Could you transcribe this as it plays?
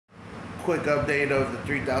quick update of the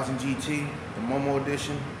 3000 GT, the Momo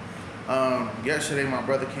edition. Yesterday my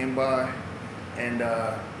brother came by and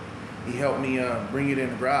he helped me bring it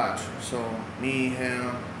in the garage. So me,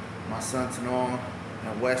 him, my son Tanon,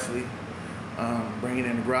 and Wesley bring it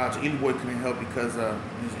in the garage. Either boy couldn't help because of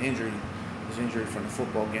his injury from the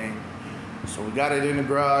football game. So we got it in the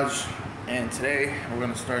garage, and today we're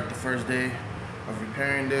gonna start the first day of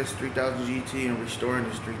repairing this 3000 GT and restoring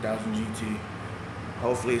this 3000 GT.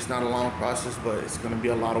 Hopefully it's not a long process, but it's gonna be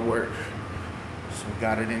a lot of work. So we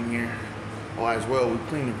got it in here. Oh, as well, we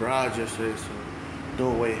cleaned the garage yesterday, so do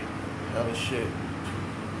away hella shit.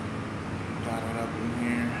 Got it up in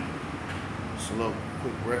here. Just a little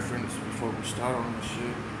quick reference before we start on this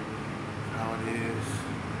shit. How it is.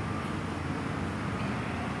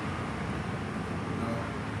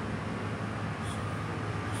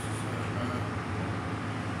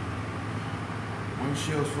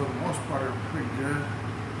 Windshields for the most part are pretty good.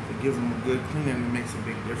 If you give them a good cleaning, it makes a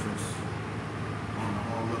big difference on the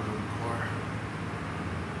whole look of the car.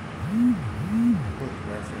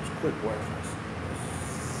 Quick reference.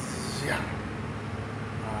 Yeah.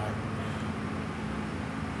 Alright.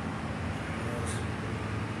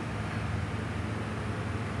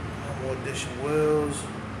 More edition wheels.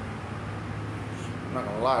 I'm not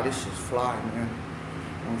gonna lie, this shit's fly, man.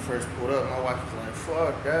 When we first pulled up, my wife was like,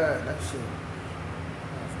 fuck that shit.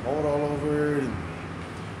 Mold all over it, and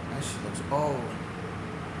that shit looks old. I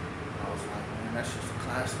was like, man, that's just a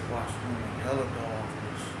classic watch. I'm gonna make hella dough off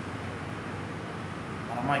this.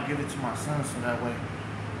 But I might give it to my son so that way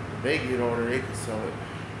if they get older, they can sell it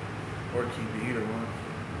or keep it, either one.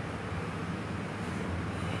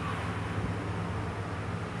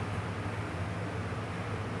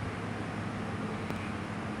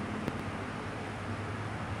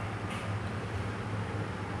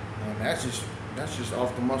 And that's just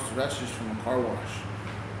off the muscle. That's just from a car wash,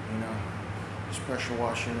 you know. Just pressure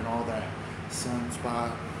washing and all that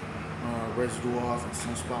sunspot residue off, and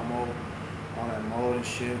sunspot mold, all that mold and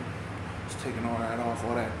shit. Just taking all that off,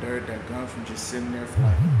 all that dirt, that gunk from just sitting there for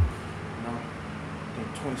like, you know, I think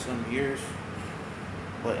 20-something years.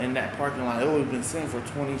 But in that parking lot, it would have been sitting for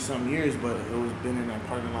 20-something years, but it was been in that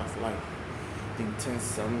parking lot for like, I think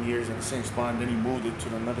 10-something years in the same spot, and then he moved it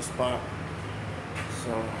to another spot.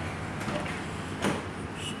 So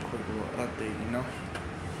just a quick little update, you know.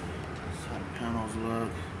 That's how the panels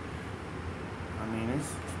look. I mean,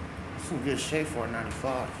 it's in good shape for a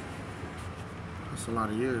 95. That's a lot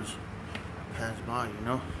of years passed by, you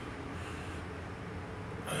know.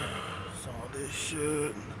 So all this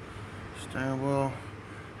shit, steering wheel.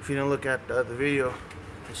 If you didn't look at the other video,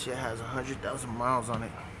 this shit has 100,000 miles on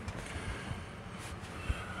it.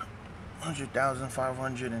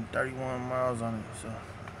 100,531 miles on it, so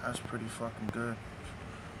that's pretty fucking good.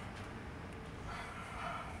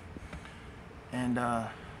 And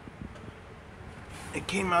it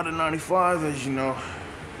came out in '95, as you know,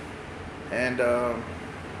 and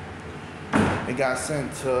it got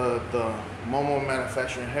sent to the Momo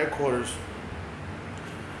manufacturing headquarters.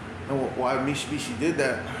 And why Mitsubishi did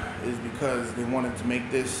that is because they wanted to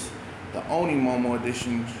make this the only Momo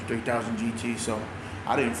edition 3000 GT. So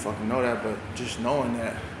I didn't fucking know that, but just knowing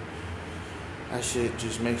that shit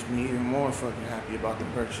just makes me even more fucking happy about the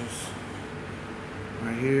purchase.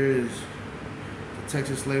 Right here is the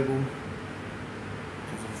Texas label.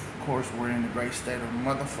 Because of course we're in the great state of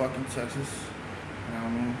motherfucking Texas. You know what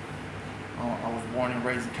I mean? I was born and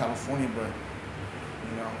raised in California, but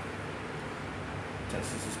you know,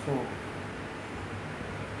 Texas is cool.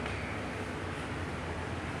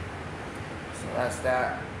 So that's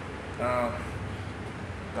that.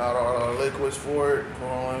 Got all the liquids for it,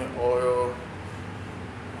 coolant, oil,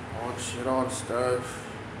 all the shit, all the stuff.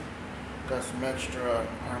 Got some extra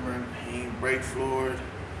permanent heat, brake fluid,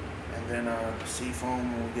 and then the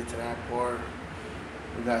seafoam when we get to that part.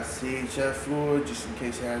 We got CHF fluid, just in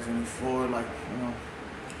case it has any fluid, like, you know,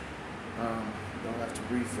 don't have to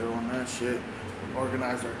refill on that shit. We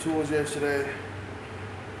organized our tools yesterday.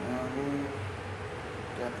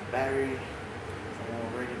 Got the battery, so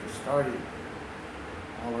we're ready to start it.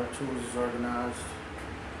 All our tools is organized,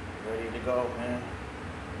 ready to go, man.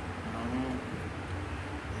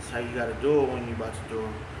 That's how you gotta do it when you're about to do a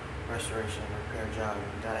restoration repair job. You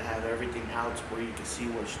gotta have everything out to where you can see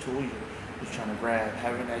which tool you're trying to grab.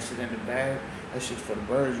 Having that shit in the bag, that shit's for the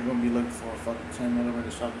birds. You're gonna be looking for a fucking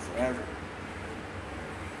 10mm socket forever.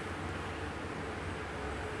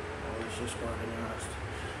 All this shit's organized.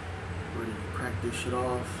 Ready to crack this shit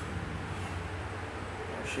off.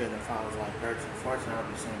 Shit, if I was like 13, 14, I'd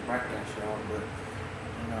be saying break that shit off, but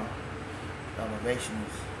you know, the elevation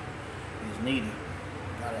is needed.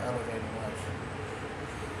 Gotta elevate in life.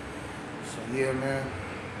 So yeah, man.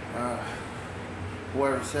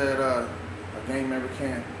 Whoever said a gang member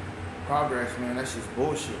can't progress, man, that's just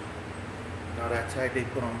bullshit. You know, that tag they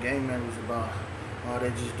put on gang members about, oh, they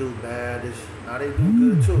just do bad. Now they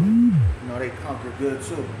do good too. You know, they conquer good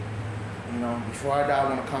too. You know, before I die, I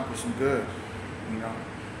want to conquer some good. You know,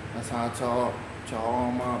 that's how I tell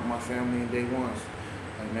all my family and day ones.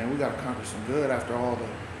 Like, man, we got to conquer some good after all the,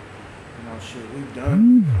 you know, shit we've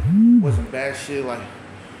done. Wasn't bad shit like,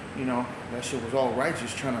 you know, that shit was all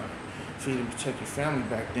righteous, trying to feed and protect your family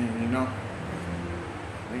back then, you know.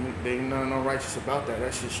 They ain't nothing no righteous about that.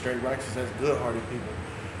 That shit's straight righteous. That's good-hearted people.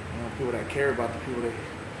 You know, people that care about the people they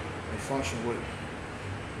function with.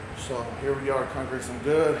 So here we are, conquering some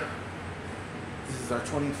good. This is our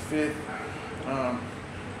 25th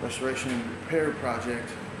restoration and repair project.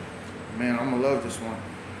 Man, I'm gonna love this one.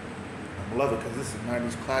 I'm gonna love it because this is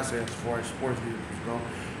 90s classic as far as sports vehicles go.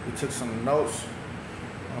 We took some notes.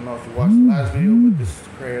 I don't know if you watched the last video, but this is to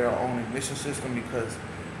create our own ignition system because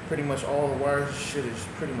pretty much all the wires shit is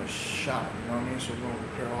pretty much shot, you know what I mean? So we're gonna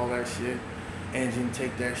repair all that shit, engine,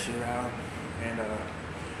 take that shit out, and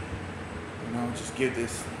you know, just give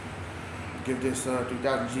this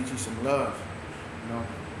 3000 GT some love, you know,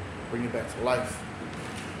 bring it back to life.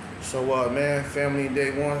 So man, family and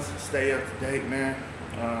day ones, stay up to date, man.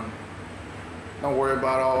 Don't worry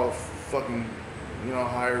about all fucking, you know,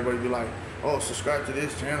 how everybody be like, oh, subscribe to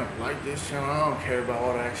this channel, like this channel. I don't care about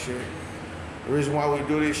all that shit. The reason why we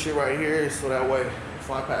do this shit right here is so that way, if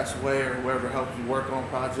I pass away or whoever helps you work on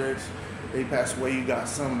projects, they pass away, you got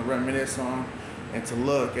something to reminisce on and to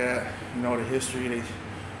look at, you know, the history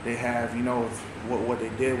they have, you know, what they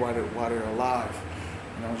did while they're alive.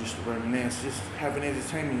 You know, just to reminisce, just having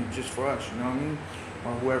entertainment just for us, you know what I mean?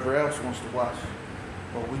 Or whoever else wants to watch.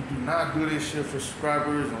 But we do not do this shit for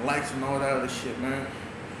subscribers and likes and all that other shit, man.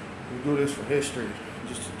 We do this for history,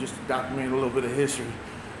 just to document a little bit of history.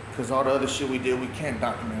 Because all the other shit we did, we can't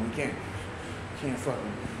document. We can't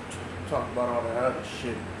fucking talk about all that other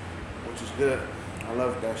shit, which is good. I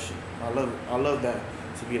love that shit. I love that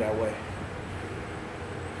to be that way.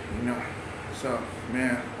 You know. So,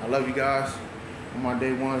 man, I love you guys. On my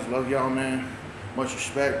day ones, love y'all, man. Much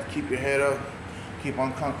respect. Keep your head up. Keep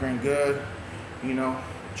on conquering good. You know,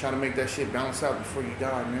 try to make that shit balance out before you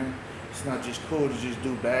die, man. It's not just cool to just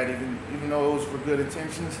do bad, even though it was for good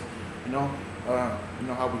intentions. You know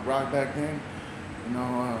how we rocked back then. You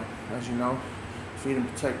know, as you know, feed and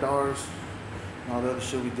protect ours. And all the other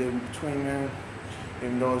shit we did in between, man.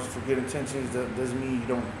 Even though it's for good intentions, that doesn't mean you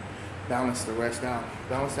don't balance the rest out.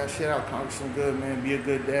 Balance that shit out. Conquer some good, man. Be a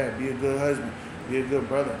good dad. Be a good husband. Be a good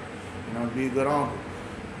brother. You know, be a good uncle.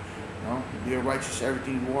 You know, be a righteous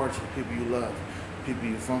everything you are to the people you love, people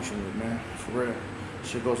you function with, man. For real.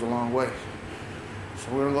 Shit goes a long way.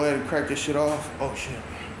 So we're gonna go ahead and crack this shit off. Oh shit.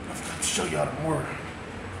 I forgot to show y'all the motor.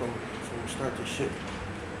 So we'll start this shit.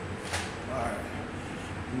 Alright.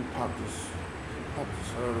 Let me pop this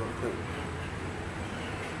out real quick.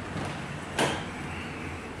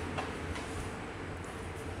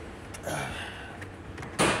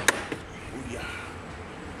 Ooh, yeah.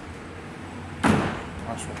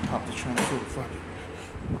 I just want to pop the trunk too. Fuck it.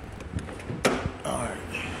 Alright.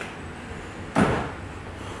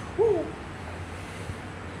 Woo.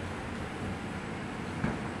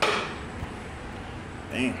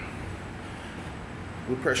 Damn.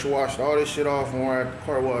 We pressure washed all this shit off when we're at the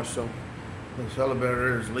car wash, so looks hella better.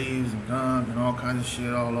 There's leaves and guns and all kinds of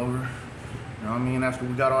shit all over. You know what I mean? After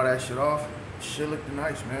we got all that shit off, shit looked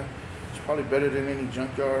nice, man. It's probably better than any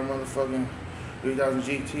junkyard motherfucking 3000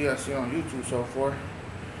 GT I see on YouTube so far.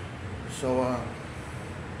 So,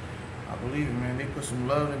 I believe it, man. They put some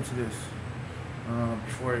love into this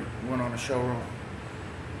before it went on the showroom.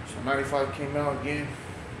 So 95 came out again.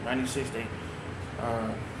 96 they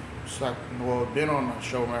been on the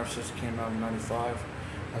showroom ever since it came out in 95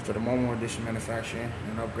 after the Momo edition manufacturing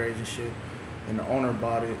and upgrades and shit. And the owner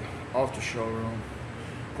bought it off the showroom,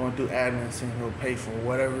 going through admin saying he'll pay for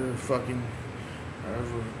whatever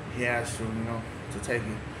he has to, you know, to take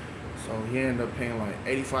it. So he ended up paying like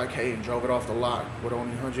 $85K and drove it off the lot with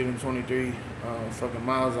only 123 fucking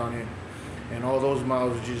miles on it. And all those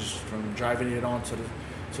miles were just from driving it onto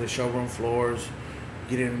the showroom floors,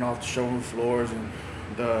 getting it off the showroom floors, and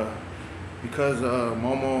because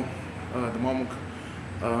Momo, the Momo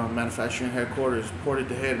manufacturing headquarters ported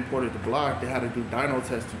the head and ported the block, they had to do dyno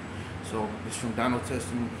testing. So it's from dyno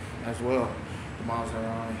testing as well, the miles that are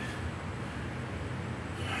on it.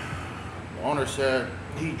 The owner said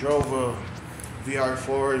he drove a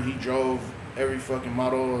VR4, he drove every fucking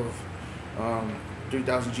model of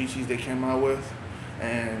 3000 GTs they came out with,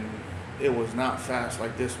 and it was not fast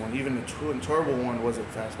like this one. Even the twin turbo one wasn't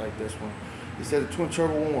fast like this one. He said the twin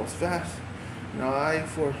turbo one was fast.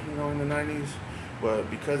 For in the 90s, but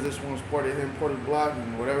because this one was part of the imported block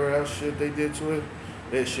and whatever else shit they did to it,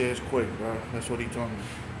 that shit is quick, bro. That's what he told me.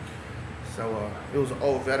 So it was an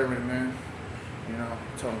old veteran, man.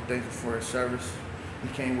 Told him thank you for his service. He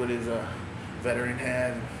came with his veteran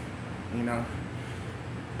hat.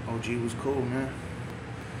 OG was cool, man.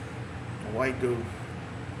 A white dude.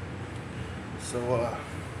 So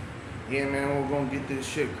yeah, man, we're gonna get this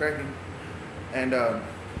shit cracking, and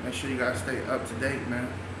make sure you guys stay up to date, man.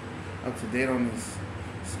 Up to date on this.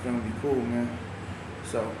 It's gonna be cool, man.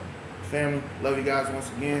 So, family, love you guys once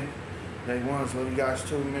again. Day ones, love you guys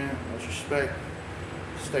too, man. Much respect.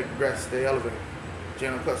 Stay progressive, stay elevated.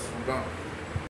 General Customs, I'm gone.